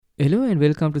Hello and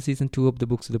welcome to season 2 of the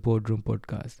Books of the Boardroom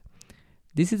podcast.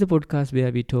 This is a podcast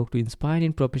where we talk to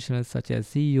inspiring professionals such as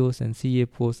CEOs and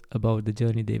CFOs about the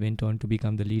journey they went on to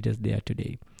become the leaders they are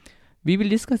today. We will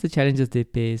discuss the challenges they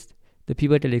faced, the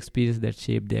pivotal experience that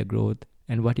shaped their growth,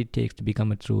 and what it takes to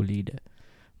become a true leader.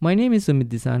 My name is Sumit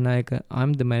Disanayaka.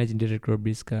 I'm the managing director of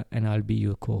Briska and I'll be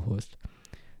your co-host.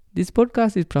 This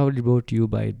podcast is proudly brought to you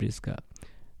by Briska.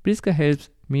 Briska helps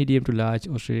medium to large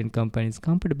Australian companies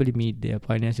comfortably meet their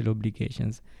financial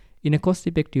obligations in a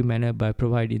cost-effective manner by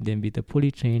providing them with a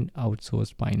fully trained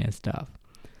outsourced finance staff.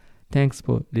 Thanks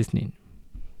for listening.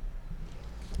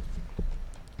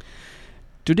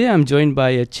 Today I'm joined by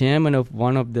a chairman of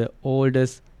one of the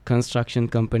oldest construction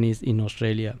companies in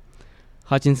Australia,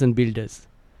 Hutchinson Builders.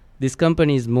 This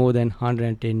company is more than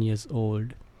 110 years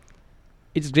old.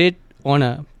 It's a great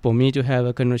honor for me to have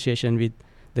a conversation with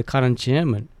the current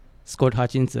chairman, Scott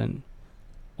Hutchinson,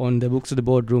 on the Books of the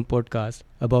Boardroom podcast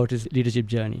about his leadership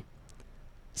journey.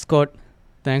 Scott,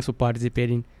 thanks for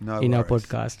participating in our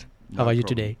podcast. How are you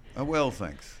today? Well,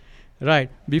 thanks. Right.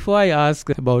 Before I ask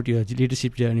about your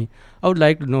leadership journey, I would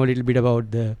like to know a little bit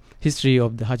about the history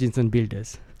of the Hutchinson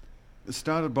Builders. It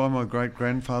started by my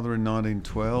great-grandfather in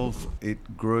 1912.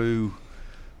 It grew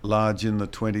large in the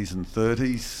 20s and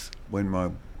 30s when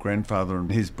my grandfather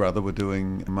and his brother were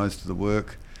doing most of the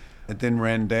work. It then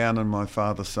ran down and my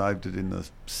father saved it in the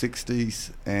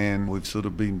 60s, and we've sort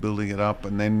of been building it up.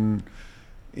 And then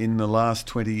in the last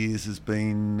 20 years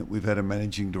we've had a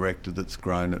managing director that's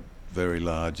grown it very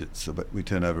large. We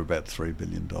turn over about $3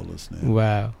 billion now.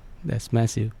 Wow, that's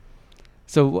massive.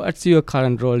 So what's your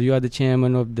current role? You are the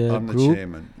chairman of the I'm group? the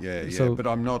chairman, yeah. But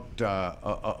I'm not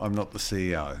I'm not the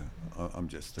CEO. I'm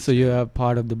just the chairman. You are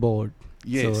part of the board?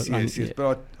 Yes.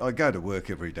 But I go to work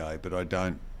every day, but I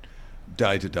don't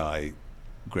day to day.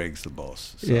 Greg's the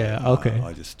boss. So okay.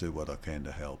 I just do what I can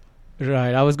to help.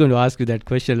 Right. I was going to ask you that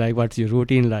question, like what's your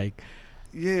routine like?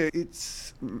 Yeah,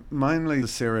 it's mainly the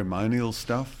ceremonial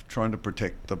stuff, trying to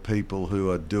protect the people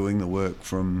who are doing the work,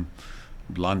 from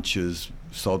lunches,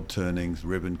 sod turnings,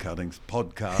 ribbon cuttings,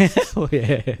 podcasts. Oh,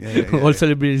 yeah. All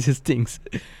celebrities' things.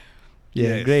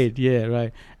 Yeah, yes. Great. Yeah,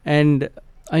 right. And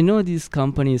I know this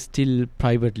company is still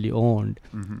privately owned,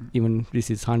 even this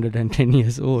is 110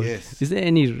 years old. Yes. Is there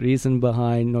any reason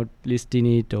behind not listing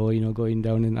it or, going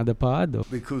down another path? Or?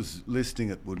 Because listing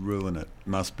it would ruin it. It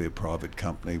must be a private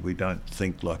company. We don't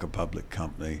think like a public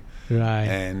company. Right.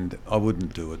 And I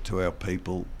wouldn't do it to our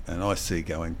people. And I see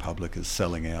going public as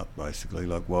selling out, basically.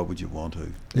 Like, why would you want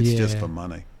to? It's just for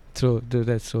money. True,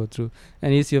 that's so true.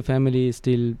 And is your family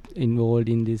still involved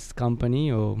in this company,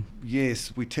 or?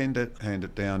 Yes, we tend to hand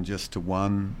it down just to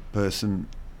one person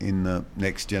in the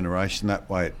next generation. That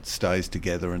way it stays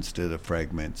together instead of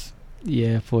fragments.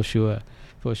 Yeah, for sure.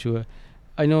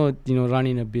 I know,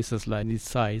 running a business like this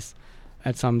size,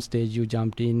 at some stage you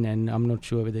jumped in, and I'm not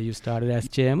sure whether you started as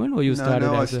chairman or you started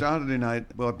as I started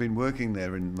I've been working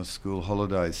there in my school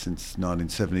holidays since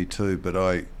 1972, but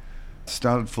I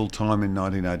started full-time in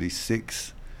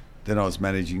 1986. Then I was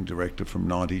managing director from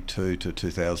 92 to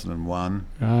 2001.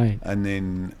 Right. And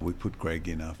then we put Greg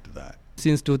in after that.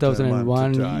 Since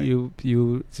 2001,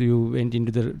 you went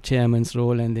into the chairman's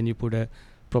role, and then you put a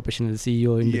professional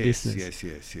CEO in the business.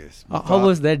 Yes. How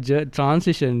was that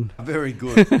transition? Very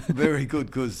good. Very good,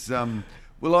 because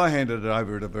I handed it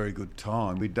over at a very good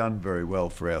time. We'd done very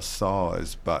well for our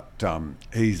size, but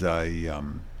he's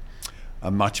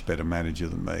a much better manager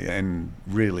than me and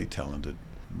really talented.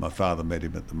 My father met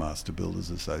him at the Master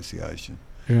Builders Association.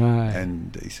 Right.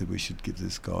 And he said we should give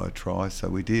this guy a try, so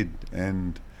we did.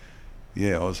 And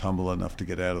I was humble enough to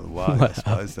get out of the way, I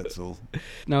suppose, that's all.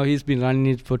 Now he's been running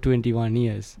it for 21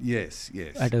 years. Yes.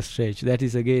 At a stretch. That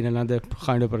is again another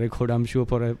kind of a record, I'm sure,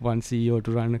 for one CEO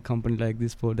to run a company like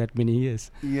this for that many years.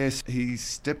 Yes, he's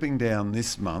stepping down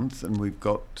this month, and we've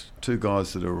got two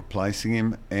guys that are replacing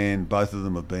him, and both of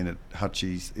them have been at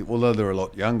Hutchies. Although they're a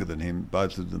lot younger than him,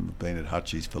 both of them have been at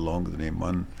Hutchies for longer than him.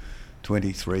 One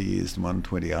 23 years and one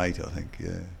 28, I think,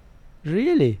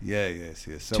 Really? Yeah, yes.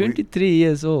 So 23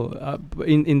 years old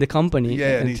in the company.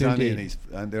 Yeah, and he's only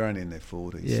they're only in their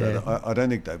 40s. Yeah. So I don't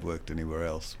think they've worked anywhere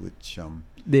else, which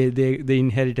they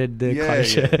inherited the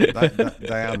culture. Yeah.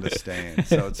 They understand.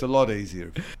 So it's a lot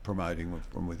easier promoting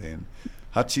from within.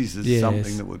 Hutchies is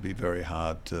something that would be very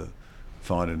hard to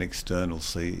find an external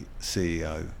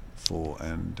CEO for,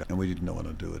 and we didn't want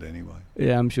to do it anyway.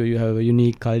 Yeah, I'm sure you have a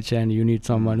unique culture, and you need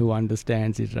someone who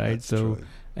understands it, right? That's true.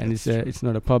 And it's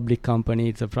not a public company,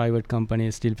 it's a private company,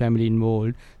 it's still family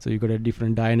involved, so you got a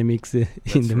different dynamics in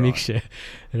the mixture.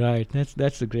 Right.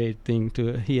 That's a great thing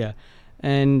to hear.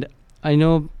 And I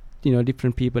know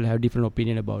different people have different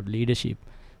opinion about leadership.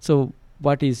 So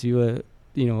what is your,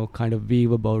 kind of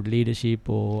view about leadership,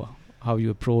 or how you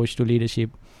approach to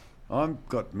leadership? I've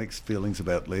got mixed feelings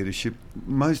about leadership.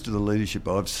 Most of the leadership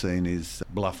I've seen is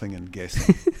bluffing and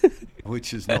guessing,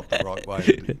 which is not the right way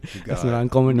to go. That's not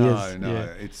uncommon. No, yes. no,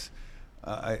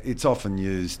 Yeah. it's often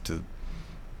used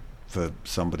for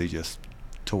somebody just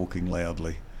talking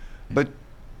loudly. But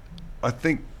I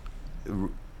think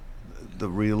the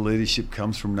real leadership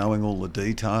comes from knowing all the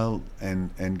detail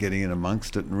and getting in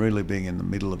amongst it and really being in the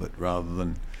middle of it rather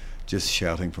than just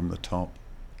shouting from the top.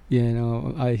 Yeah,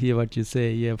 no, I hear what you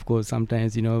say. Yeah, of course,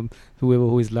 sometimes, whoever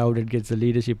who is louder gets a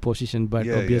leadership position, but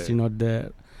obviously not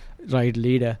the right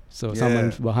leader. So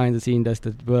someone behind the scene does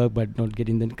the work, but not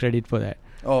getting the credit for that.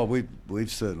 Oh,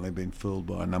 we've certainly been fooled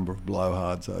by a number of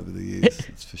blowhards over the years,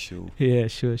 that's for sure. Yeah,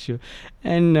 sure.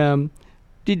 And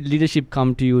did leadership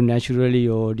come to you naturally,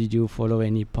 or did you follow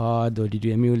any path, or did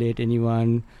you emulate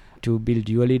anyone to build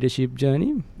your leadership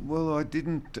journey? Well, I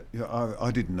didn't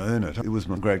earn it. It was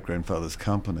my great-grandfather's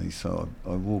company, so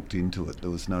I walked into it.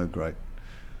 There was no great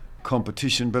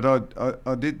competition, but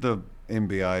I did the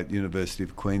MBA at University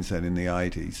of Queensland in the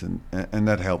 80s, and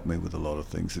that helped me with a lot of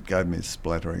things. It gave me a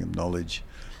splattering of knowledge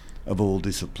of all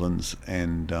disciplines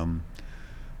and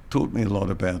taught me a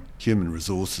lot about human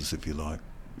resources, if you like.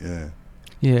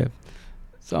 Yeah.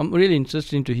 So I'm really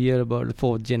interested to hear about the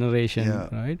fourth generation,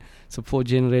 right? So fourth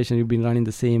generation, you've been running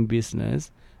the same business,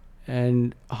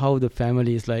 and how the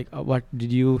family is like. What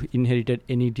did you inherited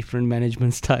any different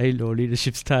management style or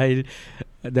leadership style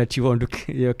that you want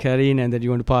to carry in and that you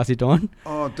want to pass it on?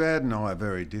 Oh, Dad and I are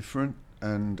very different,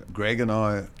 and Greg and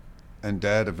I and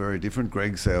Dad are very different.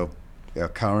 Greg's our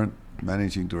current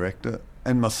managing director,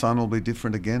 and my son will be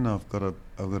different again. I've got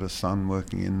a son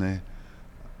working in there.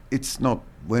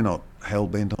 We're not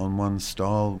hell-bent on one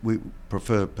style. We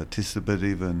prefer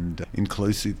participative and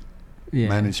inclusive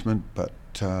management, but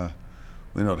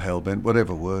we're not hell-bent.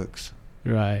 Whatever works.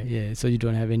 Right, yeah. So you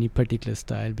don't have any particular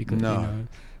style because,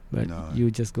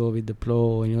 you just go with the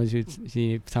flow. You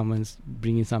see if someone's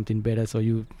bringing something better, so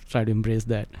you try to embrace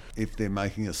that. If they're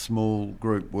making a small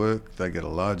group work, they get a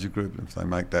larger group. And if they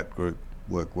make that group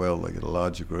work well, they get a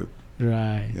larger group.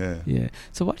 Right. Yeah.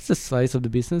 So what's the size of the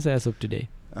business as of today?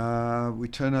 We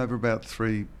turn over about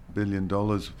 $3 billion.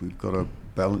 We've got a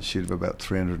balance sheet of about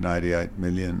 $388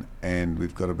 million, and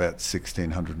we've got about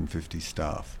 1,650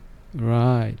 staff.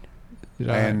 Right.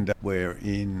 And we're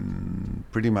in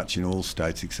pretty much in all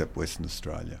states except Western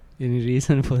Australia. Any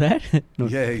reason for that?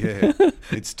 Yeah.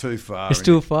 It's too far. It's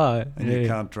too far. And you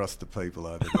can't trust the people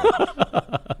over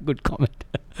there. Good comment.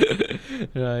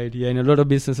 Right, yeah, and a lot of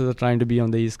businesses are trying to be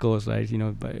on the East Coast, right,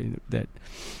 by that.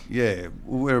 Yeah,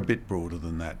 we're a bit broader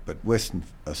than that, but Western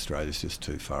Australia's just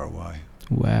too far away.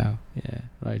 Wow, yeah,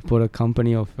 right. For a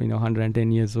company of,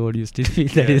 110 years old, you still feel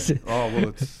that is... Oh,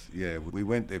 well, we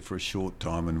went there for a short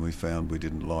time and we found we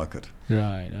didn't like it.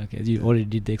 Right, okay. You already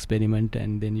did the experiment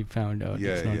and then you found out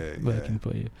it's not working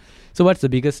for you. So what's the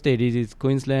biggest state? Is it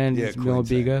Queensland? It's more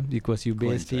bigger because you're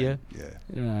based here?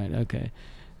 Yeah. Right, okay.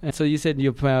 And so you said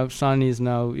your son is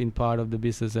now in part of the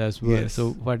business as well. Yes.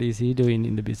 So what is he doing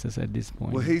in the business at this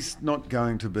point? Well, he's not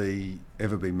going to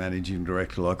ever be managing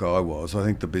director like I was. I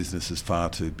think the business is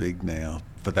far too big now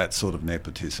for that sort of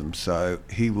nepotism. So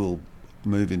he will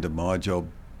move into my job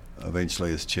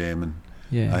eventually as chairman.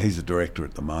 Yeah. He's a director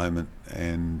at the moment,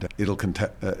 and it'll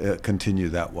continue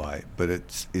that way. But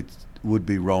it would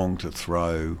be wrong to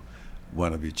throw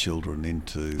one of your children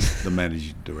into the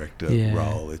managing director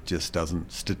role. It just doesn't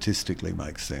statistically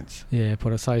make sense. Yeah,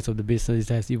 for the size of the business,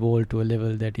 it has evolved to a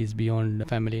level that is beyond the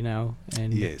family now.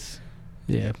 And yes.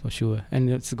 Yeah, for sure. And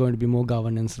it's going to be more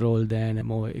governance role than a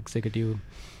more executive.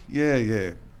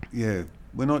 Yeah.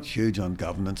 We're not huge on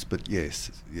governance, but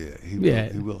yes, he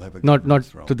will have a not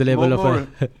role. To the level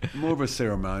more of a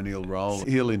ceremonial role.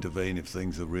 He'll intervene if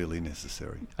things are really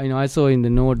necessary. I saw in the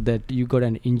note that you got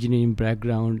an engineering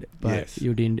background, but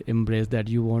you didn't embrace that.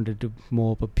 You wanted to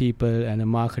more of a people and a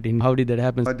marketing. How did that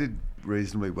happen? I did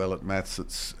reasonably well at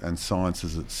maths and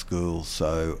sciences at school,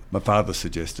 so my father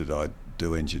suggested I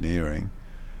do engineering.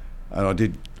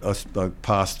 And I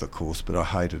passed the course, but I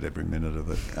hated every minute of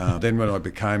it. Then when I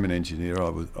became an engineer,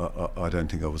 I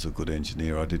don't think I was a good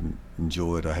engineer. I didn't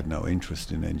enjoy it. I had no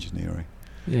interest in engineering.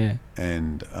 Yeah.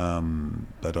 And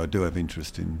but I do have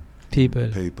interest in people.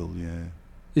 Yeah.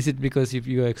 Is it because of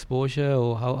your exposure,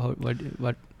 or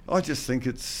what? I just think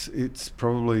it's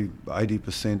probably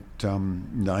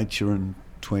 80% nature and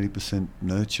 20%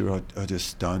 nurture. I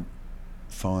just don't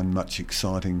find much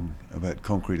exciting about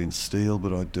concrete and steel,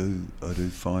 but I do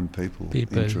find people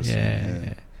interesting.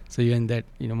 Yeah. So you're in that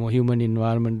more human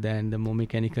environment than the more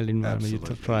mechanical environment.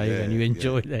 Absolutely. You thrive and you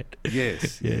enjoy that.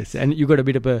 Yes. And you got a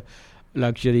bit of a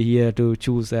luxury here to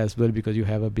choose as well because you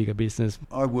have a bigger business.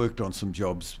 I worked on some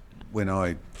jobs when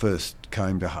I first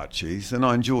came to Hutchies, and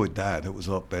I enjoyed that. It was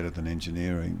a lot better than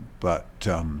engineering, but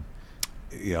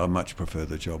I much prefer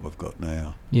the job I've got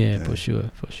now. Yeah, for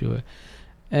sure.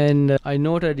 And I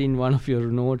noted in one of your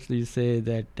notes you say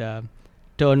that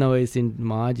turnover is in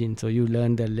margin, so you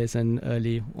learned that lesson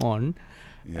early on.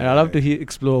 Yeah. And I'd love to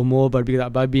explore more, but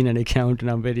because I've been an accountant,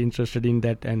 I'm very interested in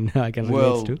that, and I can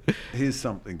relate to. Here's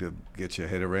something to get your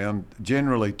head around.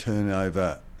 Generally,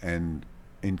 turnover and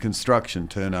in construction,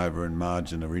 turnover and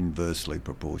margin are inversely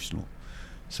proportional.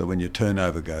 So when your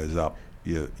turnover goes up,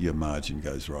 your margin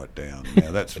goes right down.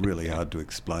 Now, that's really hard to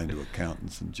explain to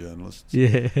accountants and journalists.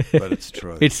 Yeah. But it's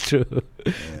true. It's true.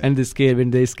 Yeah. And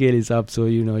when the scale is up, so,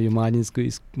 your margin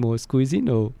is more squeezing,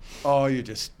 or? Oh, you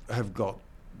just have got,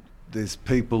 there's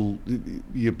people,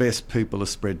 your best people are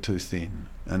spread too thin.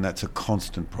 And that's a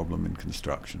constant problem in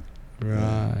construction.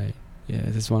 Right. Yeah,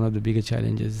 that's one of the bigger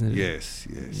challenges, isn't it? Yes.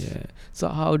 Yeah. So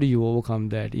how do you overcome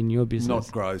that in your business?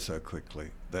 Not grow so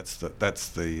quickly. That's the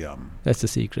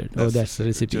secret. That's the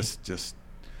recipe. Just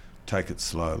take it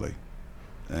slowly.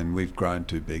 And we've grown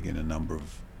too big in a number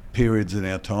of periods in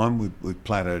our time. We've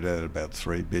plateaued at about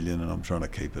 3 billion, and I'm trying to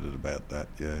keep it at about that.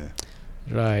 Yeah.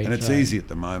 Right. And it's easy at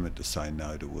the moment to say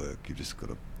no to work. You've just got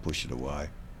to push it away.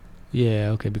 Yeah,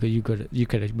 okay, because you got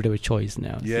a bit of a choice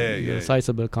now. Yeah, so you're a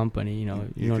sizable company,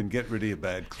 you can get rid of your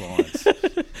bad clients.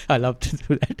 I love to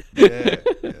do that.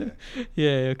 Yeah.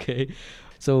 Yeah, okay.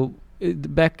 So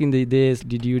back in the days,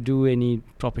 did you do any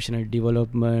professional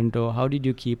development, or how did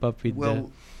you keep up with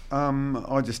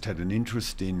I just had an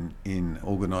interest in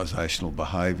organisational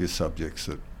behaviour subjects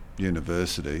at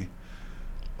university.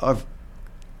 I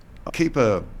keep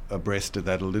abreast of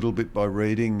that a little bit by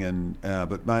reading,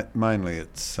 but mainly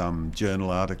it's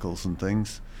journal articles and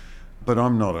things. But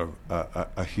I'm not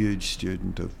a huge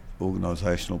student of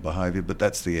organisational behaviour, but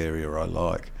that's the area I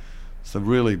like. So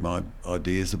really my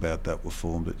ideas about that were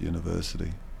formed at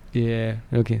university. Yeah,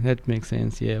 okay, that makes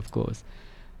sense, yeah, of course.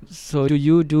 So do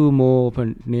you do more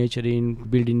open nurturing,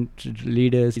 building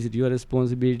leaders? Is it your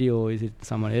responsibility or is it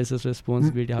someone else's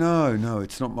responsibility? No,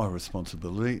 it's not my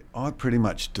responsibility. I pretty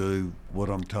much do what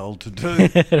I'm told to do.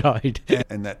 Right.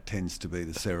 And that tends to be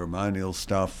the ceremonial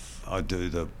stuff. I do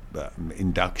the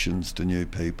inductions to new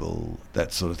people,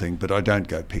 that sort of thing. But I don't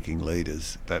go picking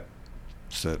leaders. That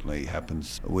certainly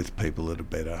happens with people that are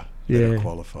better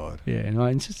qualified. Yeah,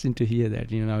 interesting to hear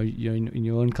that. You're in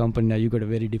your own company now. You got a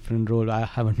very different role. I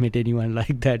haven't met anyone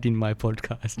like that in my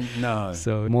podcast. No.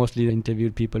 So mostly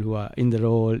interviewed people who are in the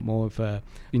role, more of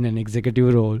in an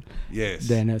executive role,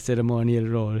 than a ceremonial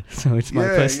role. So it's my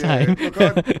first time. Look,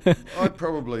 I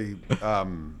probably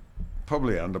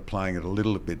underplaying it a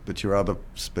little bit, but your other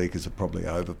speakers are probably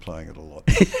overplaying it a lot.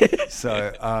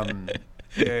 So.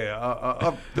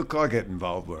 I get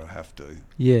involved where I have to.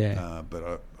 Yeah.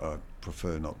 But I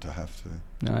prefer not to have to.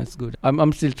 No, that's good.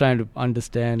 I'm still trying to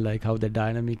understand how the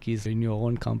dynamic is in your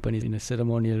own company in a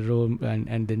ceremonial role,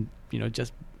 and then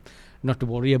just not to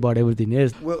worry about everything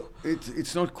else. Well,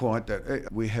 it's not quite that.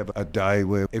 We have a day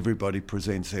where everybody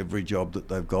presents every job that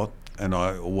they've got, and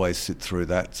I always sit through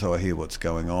that, so I hear what's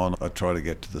going on. I try to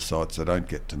get to the sites. I don't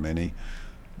get to many,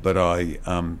 but I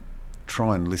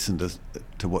try and listen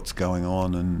to what's going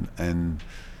on and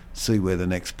see where the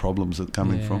next problems are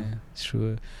coming from.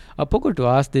 Sure. I forgot to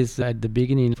ask this at the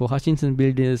beginning. For Hutchinson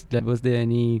Builders, was there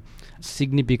any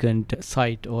significant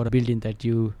site or building that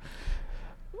you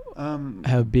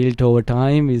have built over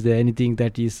time? Is there anything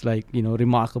that is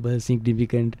remarkable,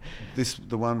 significant?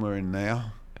 The one we're in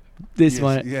now. This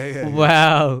one. Yeah.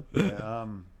 Wow.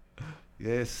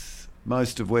 Yes.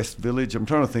 Most of West Village. I'm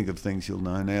trying to think of things you'll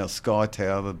know now. Sky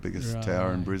Tower, the biggest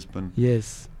tower in Brisbane.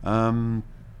 Yes.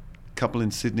 Couple in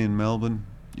Sydney and Melbourne.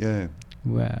 Yeah.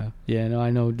 Wow. Yeah, no,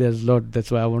 I know there's a lot. That's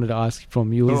why I wanted to ask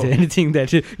from you. Is there anything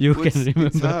that you can remember?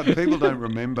 It's hard. People don't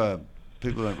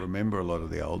remember a lot of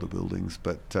the older buildings.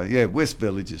 But West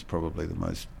Village is probably the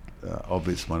most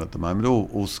obvious one at the moment.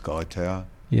 Or Sky Tower.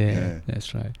 Yeah,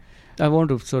 that's right. I want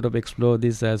to sort of explore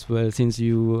this as well, since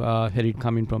you are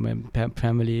coming from a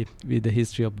family with the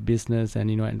history of business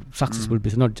and and successful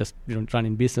business, not just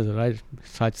running business, right?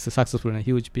 Such successful and a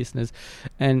huge business.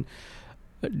 And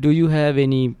do you have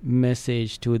any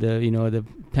message to the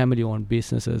family-owned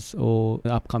businesses or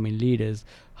the upcoming leaders,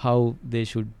 how they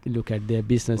should look at their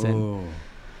business? I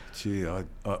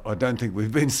don't think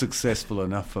we've been successful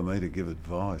enough for me to give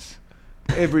advice.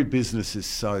 Every business is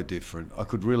so different. I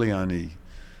could really only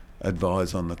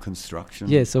advise on the construction.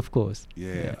 Yes, of course.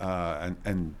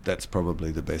 And that's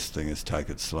probably the best thing, is take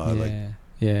it slowly.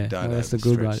 That's a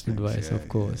good overstretch advice, things. of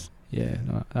course.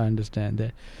 No, I understand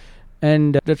that.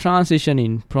 And the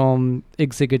transitioning from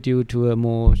executive to a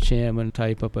more chairman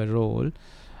type of a role,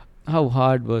 how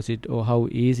hard was it, or how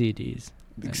easy it is?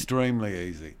 Extremely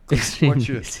easy.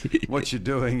 Extremely What you're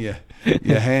doing,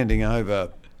 you're handing over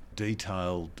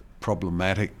detailed,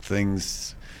 problematic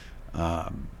things.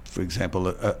 For example,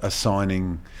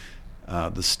 assigning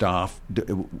the staff,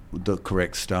 the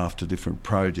correct staff to different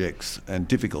projects, and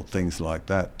difficult things like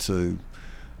that, to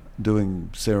doing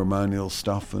ceremonial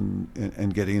stuff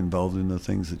and getting involved in the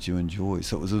things that you enjoy.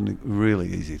 So it was a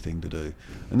really easy thing to do.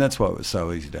 And that's why it was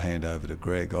so easy to hand over to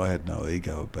Greg. I had no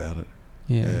ego about it.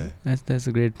 That's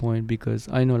a great point, because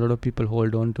I know a lot of people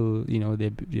hold on to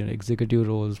their executive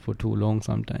roles for too long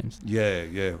sometimes.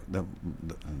 That's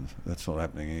not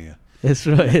happening here. That's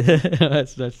right.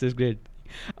 that's just great.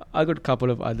 I got a couple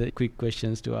of other quick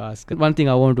questions to ask. One thing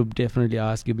I want to definitely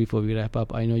ask you before we wrap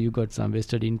up, I know you got some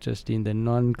vested interest in the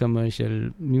non-commercial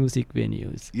music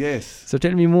venues. Yes. So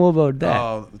tell me more about that.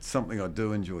 Oh, it's something I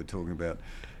do enjoy talking about.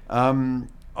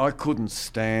 I couldn't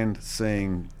stand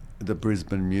seeing the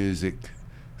Brisbane music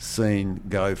scene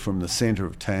go from the centre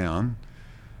of town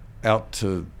out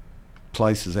to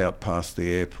places out past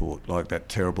the airport, like that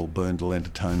terrible Burndall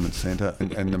Entertainment Centre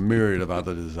and the myriad of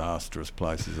other disastrous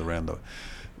places around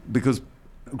because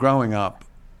growing up,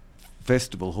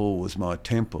 Festival Hall was my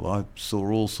temple. I saw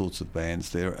all sorts of bands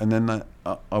there, and then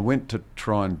I went to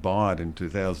try and buy it in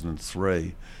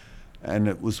 2003, and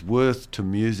it was worth to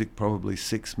music probably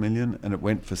 $6 million, and it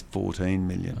went for $14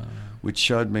 million, which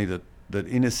showed me that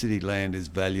inner city land is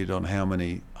valued on how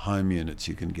many home units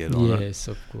you can get on it. Yes,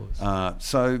 of course.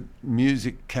 So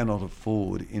music cannot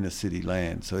afford inner city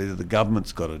land. So either the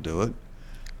government's got to do it,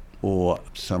 or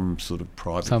some sort of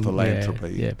private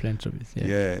philanthropy.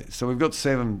 Philanthropies. So we've got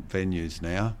 7 venues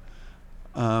now.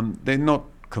 They're not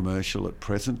commercial at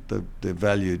present. They're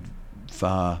valued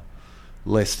far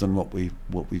less than what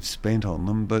we've spent on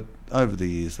them. But over the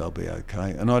years they'll be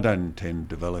okay. And I don't intend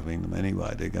developing them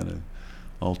anyway.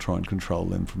 I'll try and control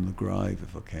them from the grave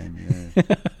if I can.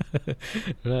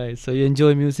 Right. So you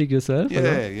enjoy music yourself?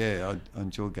 I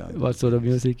enjoy going. What sort of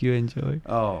music you enjoy?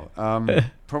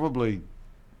 Probably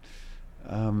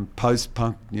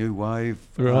post-punk, new wave.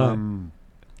 Right.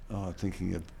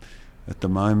 Thinking of, at the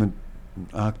moment,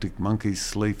 Arctic Monkeys,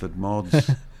 Sleaford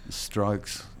Mods,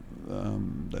 Strokes.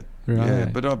 But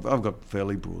I've got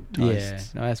fairly broad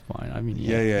tastes. No, that's fine. I mean,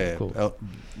 cool.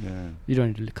 You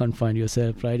don't need to confine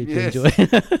yourself, right? If you enjoy,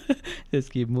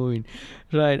 just keep moving.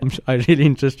 Right. I'm really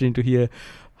interested to hear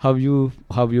how you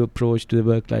approach to the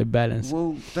work-life balance.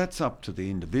 Well, that's up to the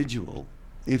individual.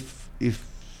 If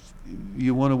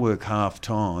you want to work half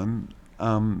time,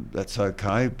 that's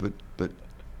okay, but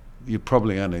you're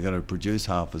probably only going to produce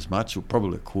half as much, or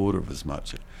probably a quarter of as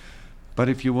much. But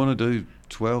if you want to do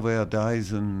 12-hour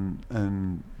days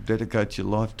and dedicate your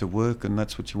life to work, and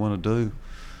that's what you want to do,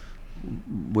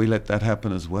 we let that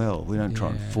happen as well. We don't try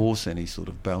and force any sort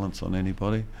of balance on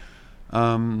anybody.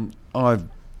 I've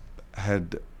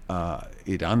had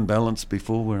it unbalanced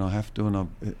before when I have to,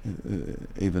 and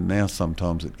even now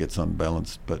sometimes it gets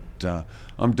unbalanced, but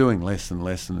I'm doing less and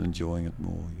less and enjoying it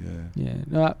more.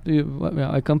 No,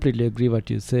 I completely agree what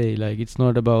you say. Like, it's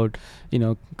not about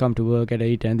come to work at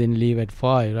 8 and then leave at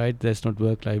 5, right? That's not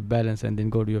work-life balance, and then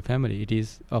go to your family. It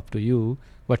is up to you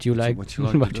what you like, what you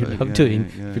love doing.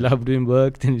 If you love doing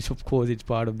work, then of course it's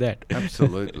part of that.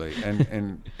 Absolutely.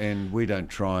 and we don't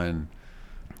try and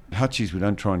Hutchies, we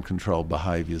don't try and control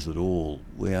behaviours at all.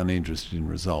 We're uninterested in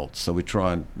results. So we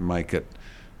try and make it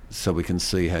so we can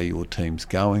see how your team's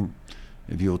going.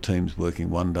 If your team's working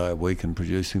 1 day a week and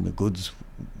producing the goods,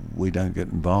 we don't get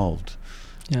involved.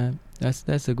 Yeah,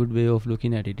 that's a good way of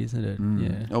looking at it, isn't it?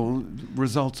 Yeah. Oh, well,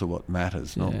 results are what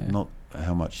matters, not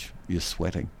how much you're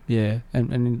sweating. Yeah,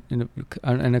 and in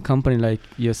a company like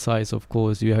your size, of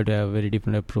course, you have to have a very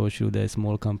different approach to the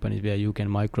small companies where you can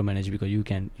micromanage, because you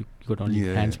got only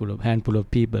handful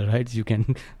of people, right? You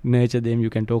can nurture them, you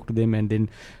can talk to them, and then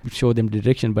show them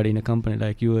direction. But in a company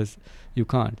like yours, you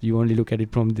can't. You only look at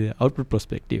it from the output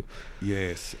perspective.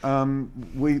 Yes,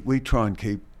 we try and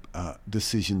keep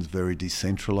decisions very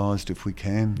decentralised if we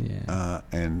can,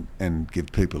 and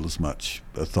give people as much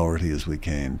authority as we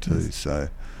can too. Yes. So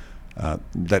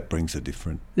that brings a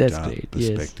different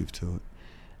perspective to it.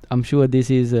 I'm sure this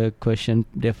is a question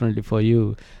definitely for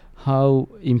you. How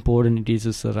important it is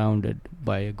to surrounded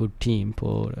by a good team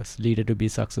for a leader to be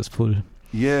successful?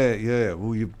 Yeah.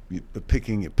 Well, you're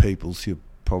picking your people's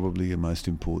probably your most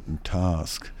important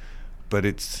task. but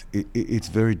it's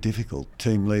very difficult.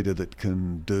 Team leader that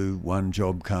can do one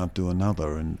job can't do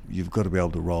another, and you've got to be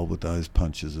able to roll with those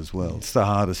punches as well. It's the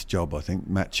hardest job, I think,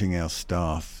 matching our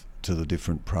staff to the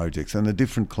different projects and the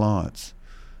different clients.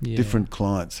 Yeah. Different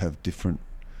clients have different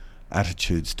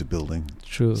attitudes to building.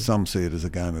 True. Some see it as a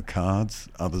game of cards,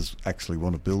 others actually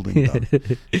want a building done.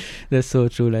 That's so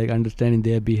true. Like understanding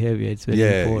their behavior, it's very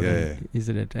important, Yeah.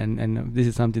 isn't it? And this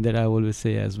is something that I always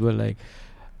say as well. Like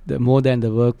the more than the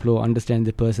workflow, understand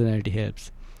the personality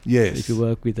helps. Yes. So if you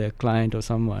work with a client or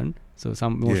someone, so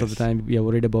most of the Yes. time we are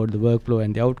worried about the workflow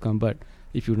and the outcome, but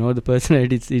if you know the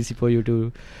personality, it's easy for you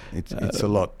to It's a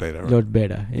lot better. lot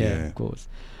better. Yeah, Yeah. of course.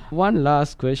 One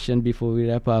last question before we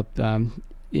wrap up.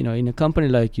 In a company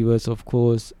like yours, of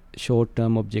course,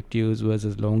 short-term objectives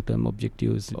versus long-term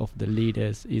objectives of the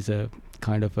leaders is a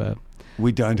kind of a...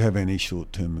 We don't have any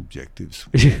short-term objectives.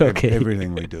 Okay.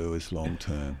 Everything we do is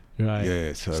long-term. Right.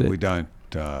 Yeah, so we don't...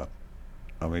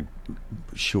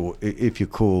 sure, if you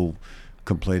call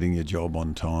completing your job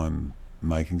on time,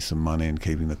 making some money and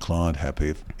keeping the client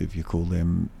happy, if you call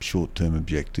them short-term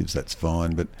objectives, that's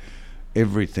fine. But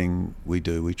everything we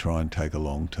do, we try and take a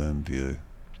long-term view.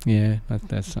 Yeah,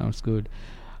 that sounds good.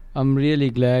 I'm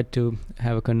really glad to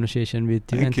have a conversation with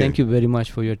you. Thank you. Thank you very much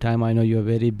for your time. I know you're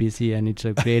very busy, and it's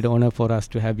a great honor for us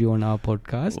to have you on our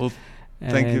podcast. Well,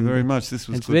 thank you And very much. This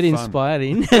was it's good very fun.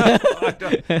 inspiring.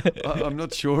 I'm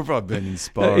not sure if I've been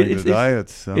inspiring today.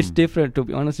 It's different, to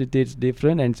be honest with you. It's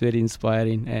different, and it's very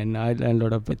inspiring, and I learned a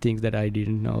lot of things that I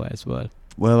didn't know as well.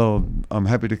 Well, I'm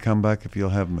happy to come back if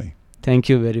you'll have me. Thank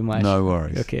you very much. No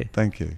worries. Okay. Thank you.